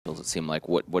it seemed like.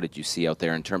 What did you see out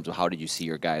there in terms of how did you see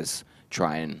your guys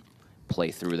try and play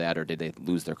through that, or did they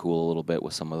lose their cool a little bit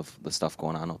with some of the stuff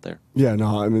going on out there? Yeah,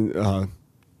 no, I mean,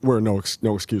 we're a no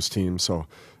excuse team, so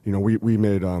we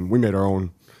made our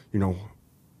own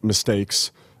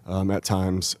mistakes at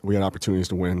times. We had opportunities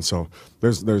to win, so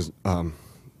there's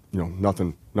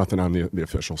nothing on the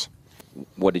officials.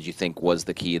 What did you think was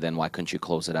the key then? Why couldn't you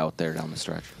close it out there down the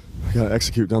stretch? You got to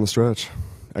execute down the stretch.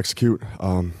 Execute.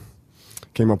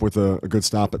 Came up with a good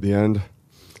stop at the end.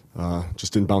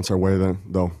 Just didn't bounce our way then,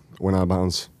 though. Went out of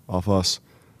bounds off us.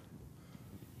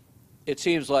 It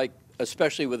seems like,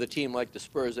 especially with a team like the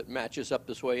Spurs that matches up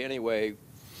this way anyway,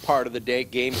 part of the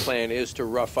game plan is to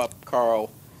rough up Karl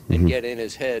and get in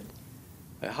his head.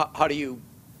 How do you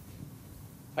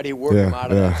work him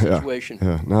out of that situation?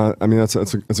 Yeah. No, I mean that's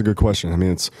a good question. I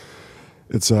mean it's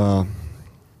I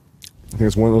think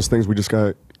it's one of those things we just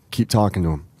gotta keep talking to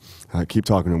him. Keep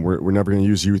talking to him. We're never going to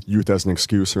use youth as an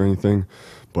excuse or anything,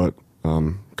 but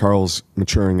Karl's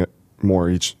maturing more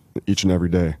each and every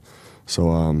day.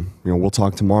 So we'll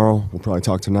talk tomorrow. We'll probably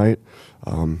talk tonight,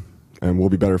 and we'll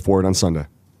be better for it on Sunday.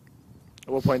 At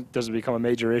what point does it become a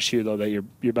major issue though that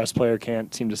your best player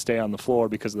can't seem to stay on the floor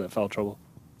because of that foul trouble?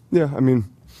 Yeah, I mean,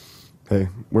 hey,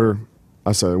 we're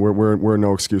a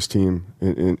no excuse team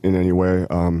in any way.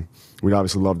 We'd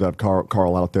obviously love to have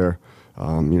Karl out there.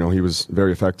 He was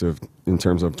very effective in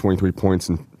terms of 23 points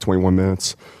in 21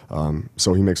 minutes.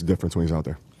 So he makes a difference when he's out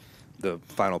there. The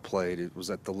final play, was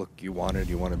that the look you wanted?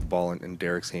 You wanted the ball in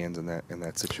Derek's hands in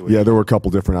that situation? Yeah, there were a couple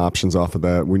different options off of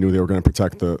that. We knew they were going to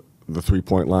protect the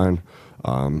 3-point line,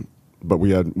 but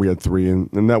we had three,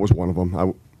 and that was one of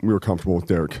them. We were comfortable with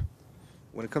Derek.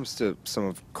 When it comes to some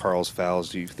of Karl's fouls,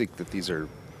 do you think that these are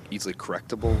easily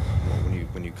correctable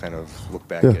when you kind of look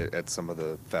back at some of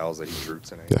the fouls that he drew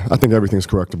tonight? Yeah, I think everything's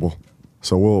correctable.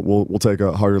 So we'll take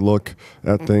a harder look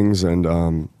at things, and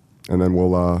then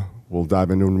we'll dive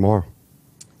into them tomorrow.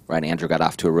 Right, Andrew got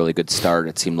off to a really good start.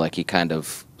 It seemed like he kind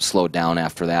of slowed down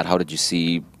after that. How did you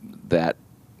see that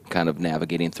kind of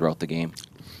navigating throughout the game?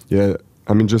 Yeah,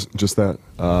 I mean just that.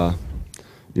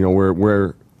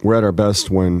 We're at our best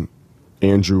when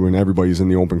Andrew and everybody's in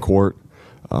the open court.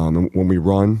 And when we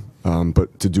run,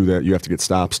 but to do that, you have to get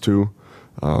stops too.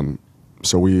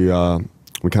 So we kind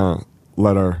of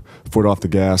let our foot off the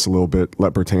gas a little bit,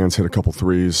 let Bertans hit a couple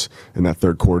threes in that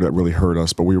third quarter that really hurt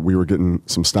us. But we were getting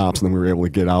some stops, and then we were able to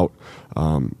get out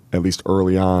at least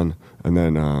early on, and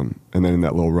then in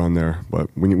that little run there. But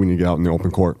we need to get out in the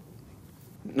open court.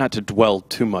 Not to dwell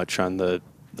too much on the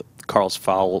Karl's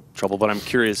foul trouble, but I'm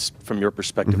curious from your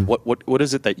perspective, what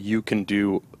is it that you can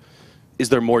do? Is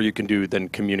there more you can do than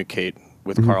communicate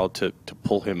with Karl to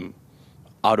pull him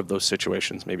out of those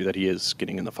situations, maybe that he is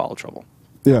getting in the foul trouble?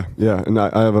 Yeah, and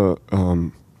I have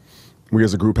we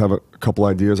as a group have a couple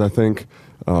ideas, I think,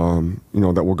 that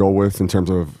we'll go with in terms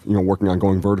of, working on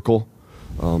going vertical.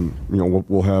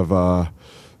 We'll have,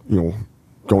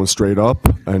 going straight up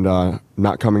and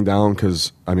not coming down,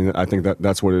 because, I think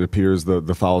that's what it appears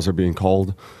the fouls are being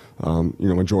called.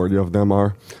 Majority of them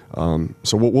are.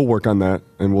 So we'll work on that,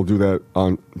 and we'll do that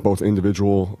on both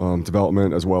individual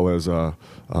development as well as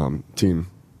team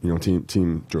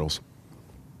drills.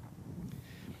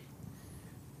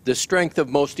 The strength of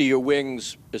most of your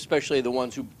wings, especially the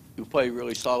ones who play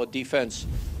really solid defense,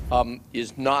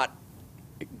 is not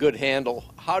good handle.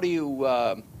 How do you,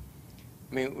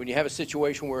 when you have a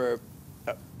situation where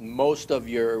most of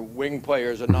your wing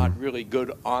players are not really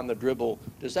good on the dribble,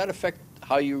 does that affect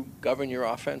how you govern your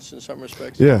offense in some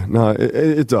respects? Yeah, no,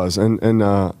 it does, and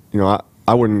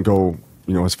I wouldn't go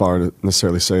as far to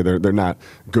necessarily say they're not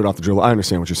good off the dribble. I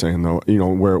understand what you're saying though.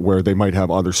 Where they might have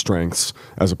other strengths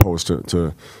as opposed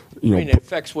to it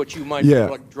affects what you might be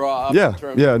able to draw up.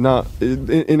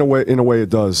 In a way it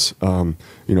does.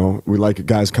 We like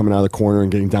guys coming out of the corner and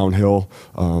getting downhill,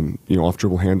 off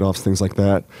dribble handoffs, things like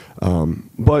that.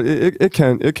 But it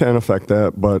can affect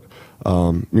that. But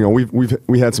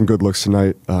we had some good looks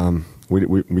tonight.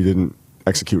 We didn't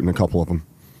execute in a couple of them.